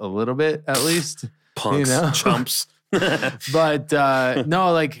grades a little bit, at least. Punks, you know? chumps. But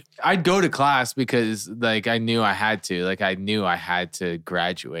no, like I'd go to class because like I knew I had to. Like I knew I had to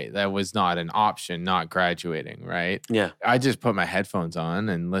graduate. That was not an option, not graduating, right? Yeah. I just put my headphones on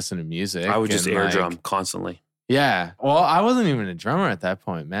and listen to music. I would just air like, drum constantly. Yeah. Well, I wasn't even a drummer at that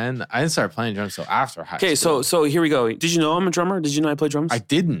point, man. I didn't start playing drums until after high school. Okay, so here we go. Did you know I'm a drummer? Did you know I play drums? I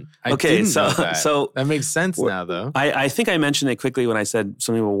didn't. I Okay, didn't so- know that. so- that makes sense now, though. I think I mentioned it quickly when I said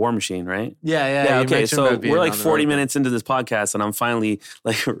something about War Machine, right? Yeah. you Okay, mentioned so about being we're like on the 40 road. minutes into this podcast and I'm finally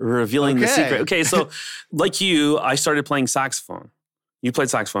like revealing the Okay. secret. Okay, so like you, I started playing saxophone. You played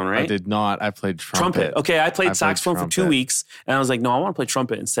saxophone, right? I did not. I played trumpet. Okay, I played played saxophone for 2 trumpet. weeks and I was like, no, I want to play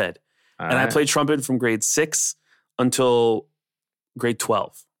trumpet instead. All And I right. played trumpet from grade 6 until grade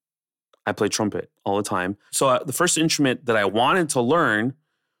 12. I played trumpet all the time. So the first instrument that I wanted to learn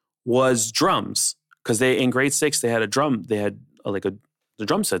was drums, because in grade 6 they had a drum. They had the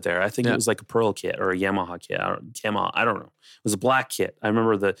drum set there. I think it was like a Pearl kit or a Yamaha kit. I don't know. It was a black kit. I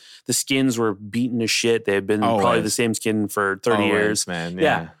remember the skins were beaten to shit. They had been probably the same skin for 30 years. Man.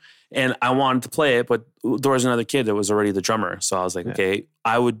 Yeah. And I wanted to play it, but there was another kid that was already the drummer. So I was like, okay,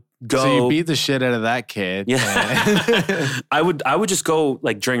 I would go. So you beat the shit out of that kid. Yeah. I would just go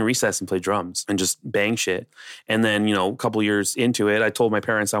like during recess and play drums and just bang shit. And then, a couple years into it, I told my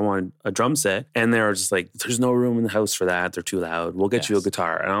parents I wanted a drum set. And they were just like, there's no room in the house for that. They're too loud. We'll get you a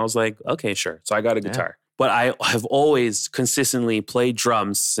guitar. And I was like, okay, sure. So I got a guitar. But I have always consistently played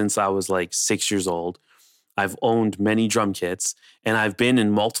drums since I was like 6 years old. I've owned many drum kits, and I've been in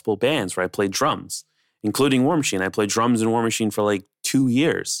multiple bands where I played drums, including War Machine. I played drums in War Machine for like 2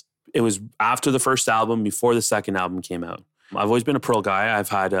 years. It was after the first album, before the second album came out. I've always been a Pearl guy. I've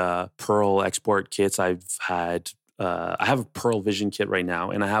had Pearl export kits. I have a Pearl Vision kit right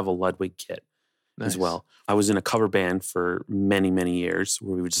now, and I have a Ludwig kit as well. I was in a cover band for many, many years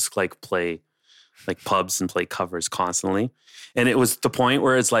where we would just like play like pubs and play covers constantly. And it was the point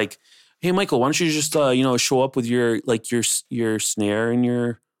where it's like, hey, Michael, why don't you just, show up with your snare and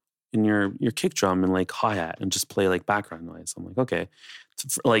your your kick drum and like hi-hat and just play like background noise. I'm like, okay.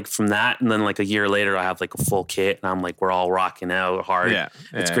 Like from that, and then like a year later, I have like a full kit, and I'm like, we're all rocking out hard.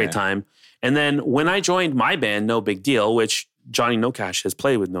 It's a great time. And then when I joined my band, No Big Deal, which Johnny No Cash has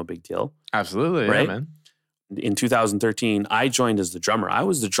played with No Big Deal. Absolutely, right? Yeah, man. In 2013, I joined as the drummer. I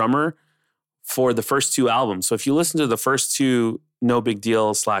was the drummer for the first 2 albums. So if you listen to the first 2 No Big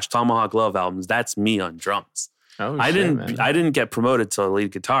Deal / Tomahawk Love albums, that's me on drums. Oh, I man. didn't get promoted to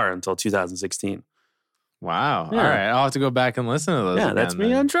lead guitar until 2016. Wow. Yeah. All right. I'll have to go back and listen to those. Yeah, again, that's me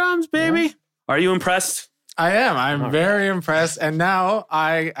then. on drums, baby. Yeah. Are you impressed? I am. I'm very impressed. And now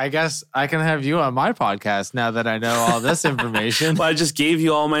I guess I can have you on my podcast now that I know all this information. Well, I just gave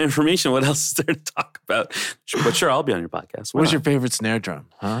you all my information. What else is there to talk about? But sure, I'll be on your podcast. What's your favorite snare drum?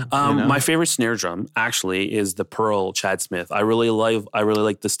 Huh? My favorite snare drum actually is the Pearl Chad Smith. I really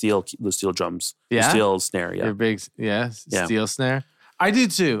like the steel drums. Yeah? The steel snare. Yeah. Your big steel snare. I do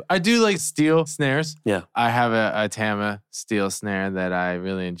too. I do like steel snares. Yeah. I have a Tama steel snare that I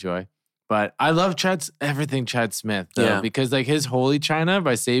really enjoy. But I love everything Chad Smith though, because like his Holy China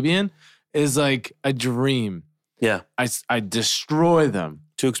by Sabian is like a dream. Yeah. I destroy them.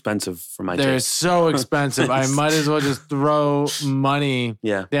 Too expensive for my They're taste. so expensive. I might as well just throw money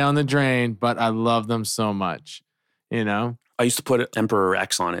down the drain, but I love them so much, you know? I used to put Emperor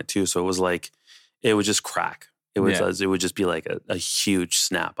X on it too, so it was like it would just crack. It would just be like a huge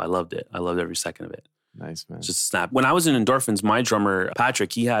snap. I loved it. I loved every second of it. Nice, man. Just snap. When I was in Endorphins, my drummer,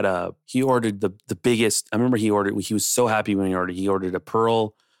 Patrick, he ordered the biggest. I remember he was so happy when he ordered a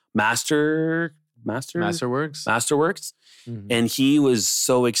Pearl Masterworks. Mm-hmm. And he was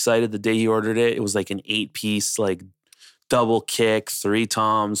so excited the day he ordered it. It was like an 8-piece, like double kick, 3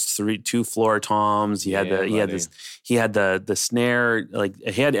 toms, 2 floor toms. He had the snare, like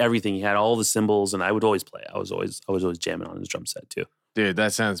he had everything. He had all the cymbals, and I would always play. I was always jamming on his drum set too. Dude,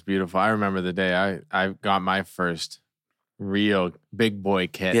 that sounds beautiful. I remember the day I got my first real big boy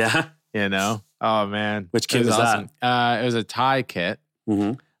kit. Yeah. You know? Oh, man. Which kit was awesome. It was a Thai kit.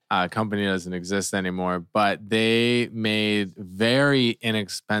 Mm-hmm. Company doesn't exist anymore, but they made very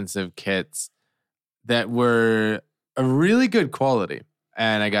inexpensive kits that were a really good quality.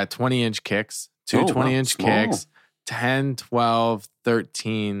 And I got 20-inch kicks, 2 20-inch kicks, 10, 12,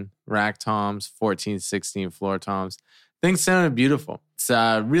 13 rack toms, 14, 16 floor toms. Things sounded beautiful. It's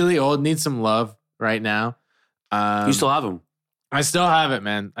really old, needs some love right now. You still have them? I still have it,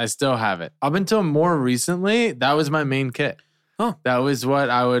 man. I still have it. Up until more recently, that was my main kit. Oh. That was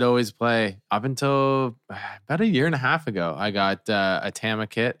what I would always play. Up until about a year and a half ago, I got a Tama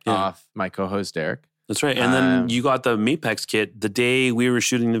kit off my co-host, Derek. That's right. And then you got the Mapex kit the day we were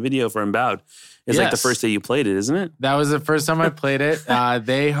shooting the video for Embowed. It's like the first day you played it, isn't it? That was the first time I played it.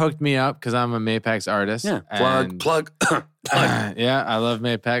 They hooked me up because I'm a Mapex artist. Yeah. Plug. Yeah, I love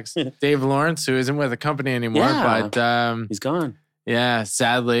Mapex. Dave Lawrence, who isn't with the company anymore, but he's gone. Yeah,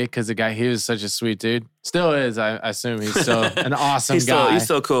 sadly, because he was such a sweet dude. Still is. I assume he's still an awesome guy. He's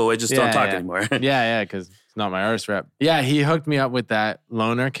still cool. We just don't talk anymore. Yeah, because it's not my artist rep. Yeah, he hooked me up with that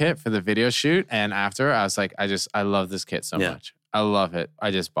loaner kit for the video shoot. And after, I was like, I love this kit so much. I love it. I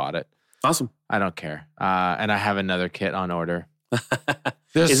just bought it. Awesome. I don't care. And I have another kit on order.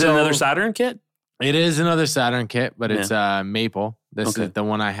 Is it another Saturn kit? It is another Saturn kit, but it's maple. This is the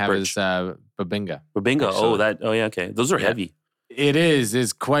one I have is Babinga. Babinga. Okay. Those are heavy. It is.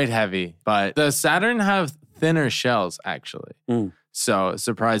 It's quite heavy, but the Saturn have thinner shells actually. So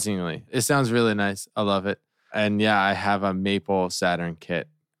surprisingly, it sounds really nice. I love it. And yeah, I have a maple Saturn kit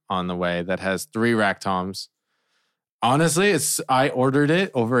on the way that has 3 rack toms. Honestly, I ordered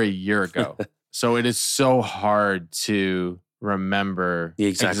it over a year ago. So it is so hard to remember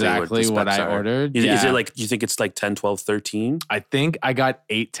exactly what I ordered. Is it like, you think it's like 10, 12, 13? I think I got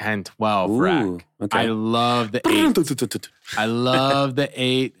 8, 10, 12 rack. Okay. I love the 8. I love the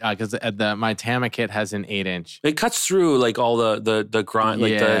 8 because my Tama kit has an 8-inch. It cuts through like all the grind,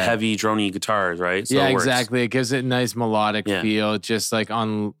 like the heavy droney guitars, right? So exactly. It gives it a nice melodic feel, just like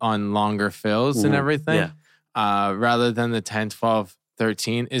on longer fills and everything. Rather than the 10, 12,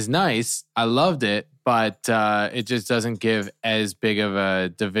 13 is nice. I loved it, but it just doesn't give as big of a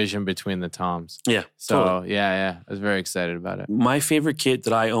division between the toms. Yeah. So totally. I was very excited about it. My favorite kit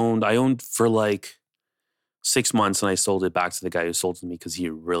that I owned for like 6 months, and I sold it back to the guy who sold it to me because he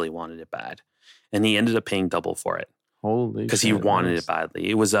really wanted it bad, and he ended up paying double for it. Holy! Because he wanted it badly.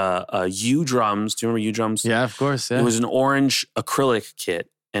 It was a U drums. Do you remember U drums? Yeah, of course. Yeah. It was an orange acrylic kit,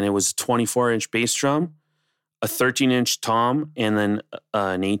 and it was a 24-inch bass drum, a 13-inch tom, and then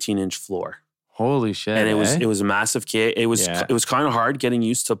an 18-inch floor. Holy shit! And it was a massive kit. It was kind of hard getting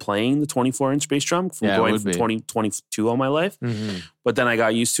used to playing the 24-inch bass drum from going from 22 all my life. Mm-hmm. But then I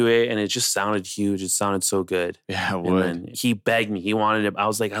got used to it, and it just sounded huge. It sounded so good. Yeah, it would. And then he begged me. He wanted it. I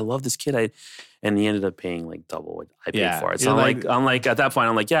was like, I love this kit. And he ended up paying like double what I paid for it. So I'm like, at that point,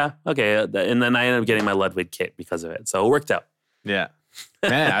 I'm like, yeah, okay. And then I ended up getting my Ludwig kit because of it. So it worked out. Yeah.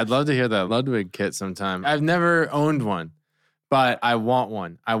 Man, I'd love to hear that Ludwig kit sometime. I've never owned one, but I want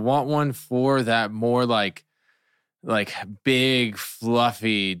one. I want one for that more like big,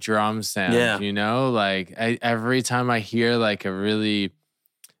 fluffy drum sound, you know? Like every time I hear like a really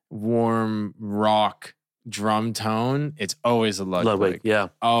warm rock drum tone, it's always a Ludwig. Yeah.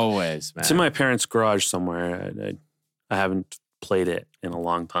 Always, man. It's in my parents' garage somewhere. I haven't played it in a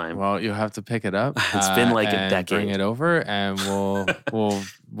long time. Well, you'll have to pick it up. It's been like a decade. Bring it over, and we'll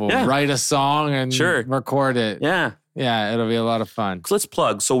write a song and record it. Yeah. Yeah, it'll be a lot of fun. So let's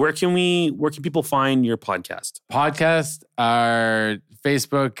plug. So where can people find your podcast? Podcast, our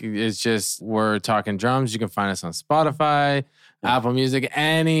Facebook is just We're Talking Drums. You can find us on Spotify, Apple Music,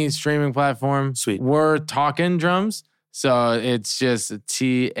 any streaming platform. Sweet. We're Talkin Drums. So it's just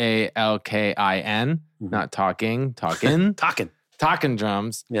TALKIN, not talking. Talkin. Talkin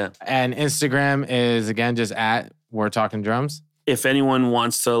Drums. Yeah. And Instagram is, again, just at We're Talking Drums. If anyone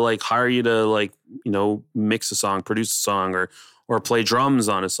wants to like hire you to like, you know, mix a song, produce a song, or play drums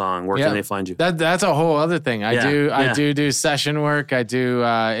on a song, where can they find you? That's a whole other thing. I do session work. I do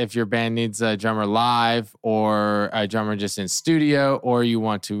if your band needs a drummer live or a drummer just in studio, or you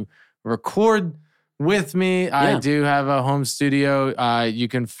want to record with me. I do have a home studio. You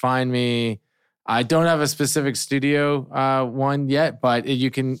can find me. I don't have a specific studio one yet, but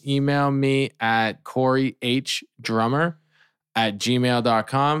you can email me at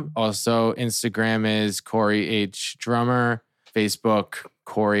coryhdrummer@gmail.com. Also, Instagram is Cory H Drummer. Facebook,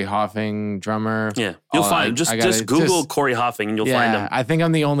 Cory Hofing Drummer. Yeah, you'll find just Google Cory Hofing and you'll find him. I think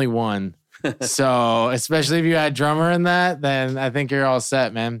I'm the only one. So, especially if you add drummer in that, then I think you're all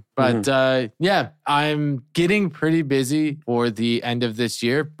set, man. But I'm getting pretty busy for the end of this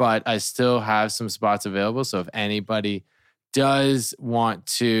year, but I still have some spots available. So if anybody does want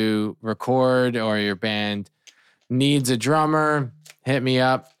to record or your band needs a drummer, hit me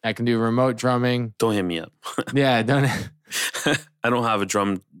up. I can do remote drumming. Don't hit me up. Yeah, don't. I don't have a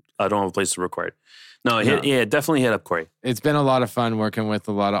drum. I don't have a place to record. No, definitely hit up Cory. It's been a lot of fun working with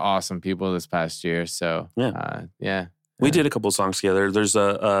a lot of awesome people this past year. So, we did a couple of songs together. There's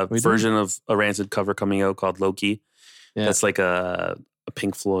a version of a Rancid cover coming out called Loki. Yeah. That's like a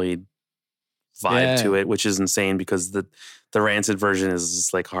Pink Floyd vibe to it, which is insane because the Rancid version is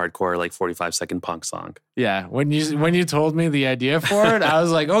just like hardcore, like 45-second punk song. Yeah, when you told me the idea for it, I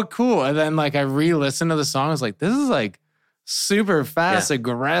was like, oh, cool. And then like I re-listened to the song. I was like, this is like super fast,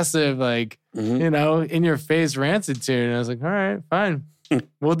 aggressive, like, you know, in your face Rancid tune. And I was like, all right, fine.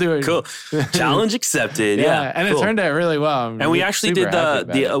 We'll do it. Cool. Challenge accepted. Yeah. And it turned out really well. And we actually did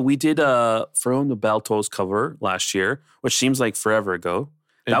we did From the Baltos cover last year, which seems like forever ago.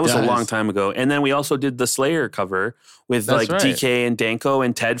 That was a long time ago. And then we also did the Slayer cover with DK and Danko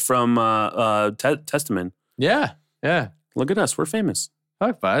and Ted from Testament. Yeah. Yeah. Look at us. We're famous.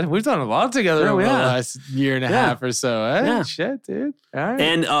 Fuck, bud. We've done a lot together over the last year and a half or so. Eh? Shit, dude. All right.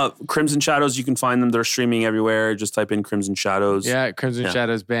 And Crimson Shadows, you can find them. They're streaming everywhere. Just type in Crimson Shadows. Yeah, Crimson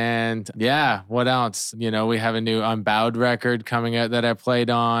Shadows Band. Yeah, what else? You know, we have a new Unbowed record coming out that I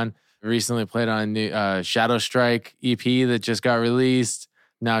played on. Recently played on a new Shadow Strike EP that just got released.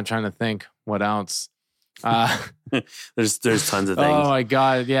 Now I'm trying to think what else. There's tons of things. Oh my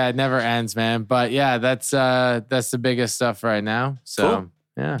God. Yeah, it never ends, man. But yeah, that's the biggest stuff right now. So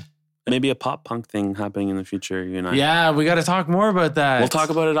yeah. Maybe a pop punk thing happening in the future, you and I. Yeah, we got to talk more about that. We'll talk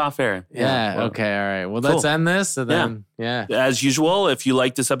about it off air. Yeah. Okay. All right. Well, let's end this. And then, As usual, if you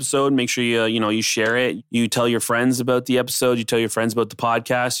like this episode, make sure you share it. You tell your friends about the episode. You tell your friends about the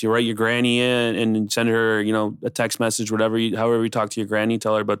podcast. You write your granny in and send her, a text message, however you talk to your granny,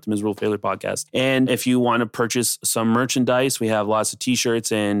 tell her about the Miserable Failure podcast. And if you want to purchase some merchandise, we have lots of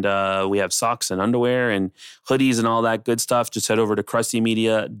t-shirts and we have socks and underwear and hoodies and all that good stuff. Just head over to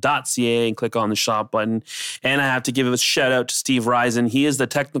crustymedia.ca and click on the shop button. And I have to give a shout out to Steve Risen. He is the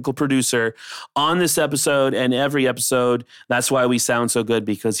technical producer on this episode and every episode. That's why we sound so good,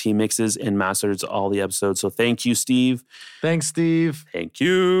 because he mixes and masters all the episodes. So thank you, Steve. Thanks, Steve. Thank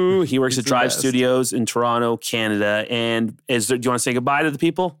you. He works at Drive Studios in Toronto, Canada. And do you want to say goodbye to the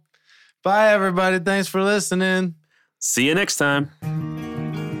people? Bye, everybody. Thanks for listening. See you next time.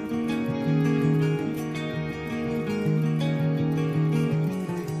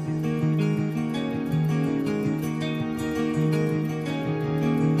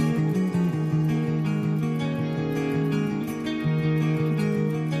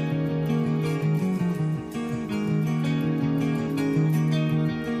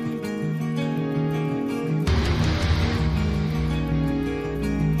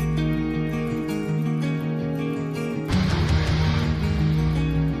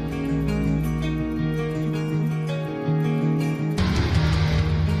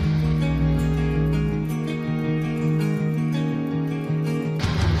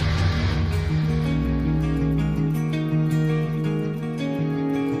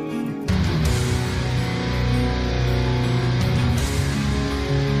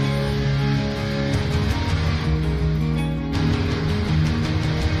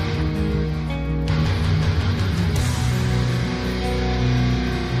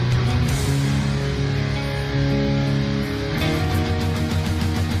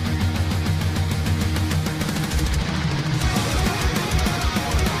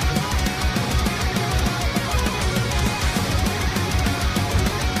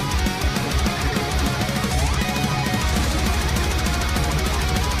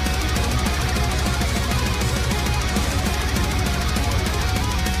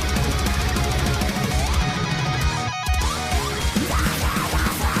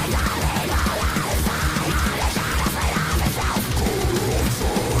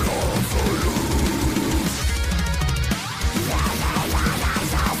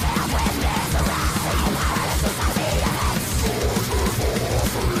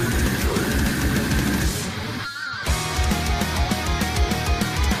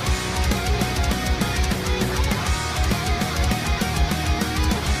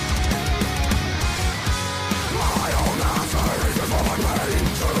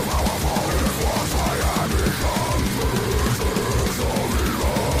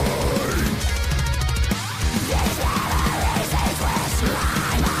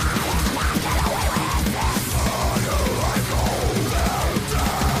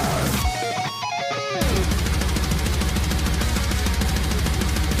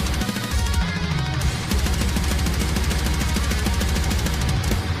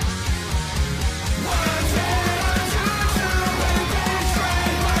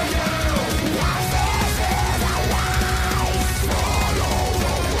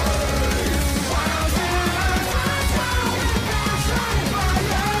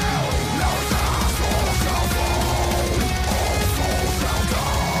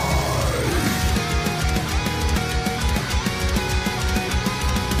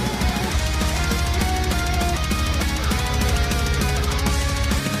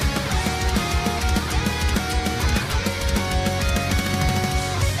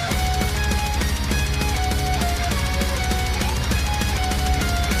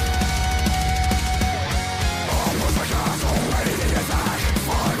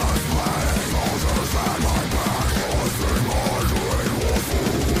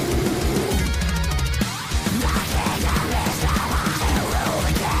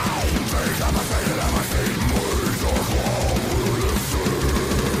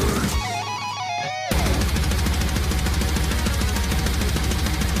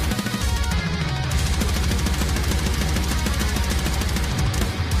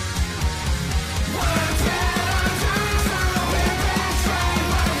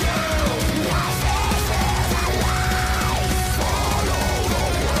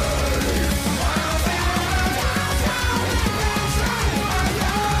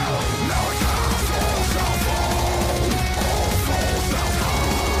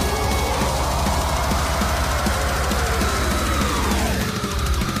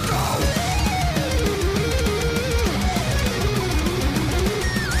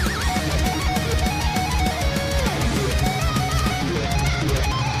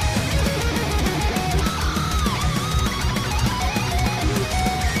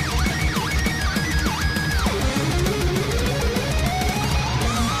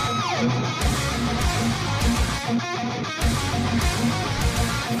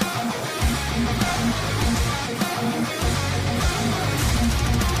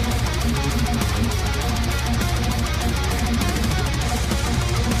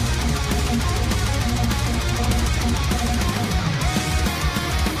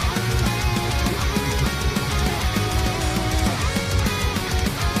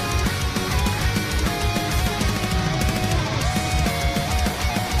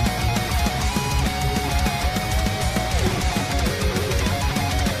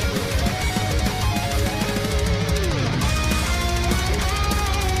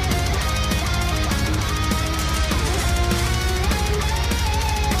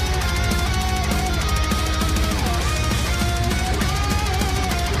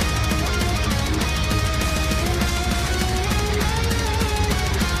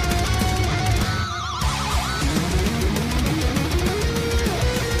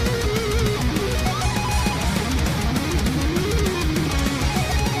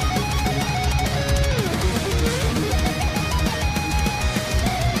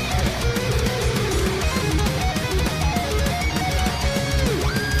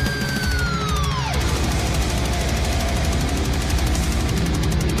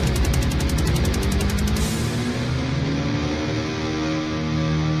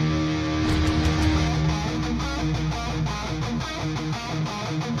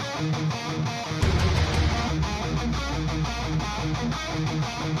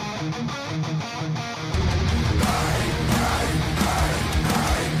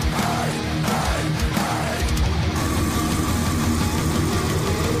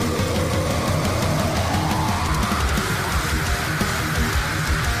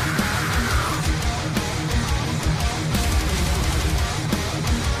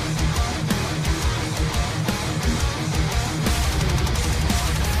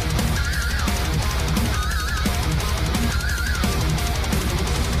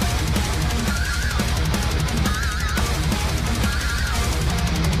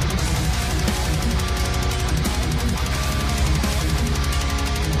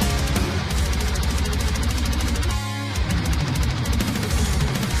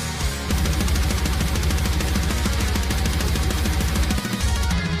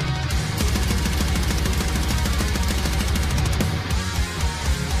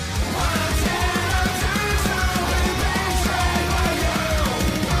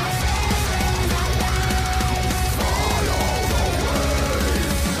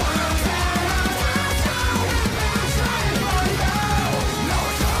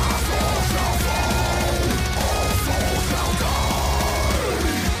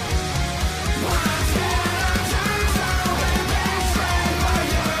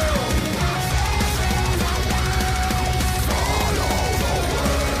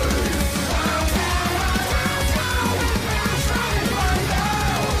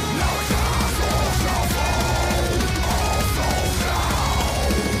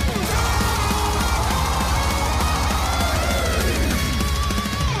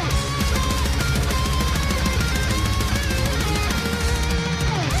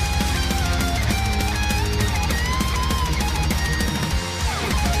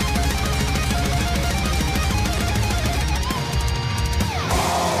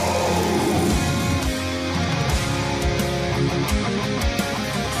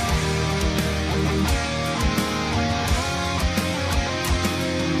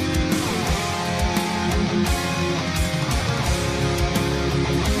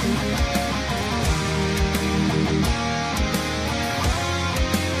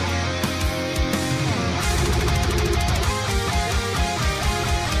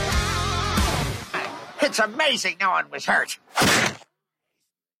 It's amazing no one was hurt.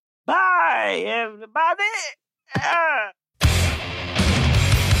 Bye, everybody.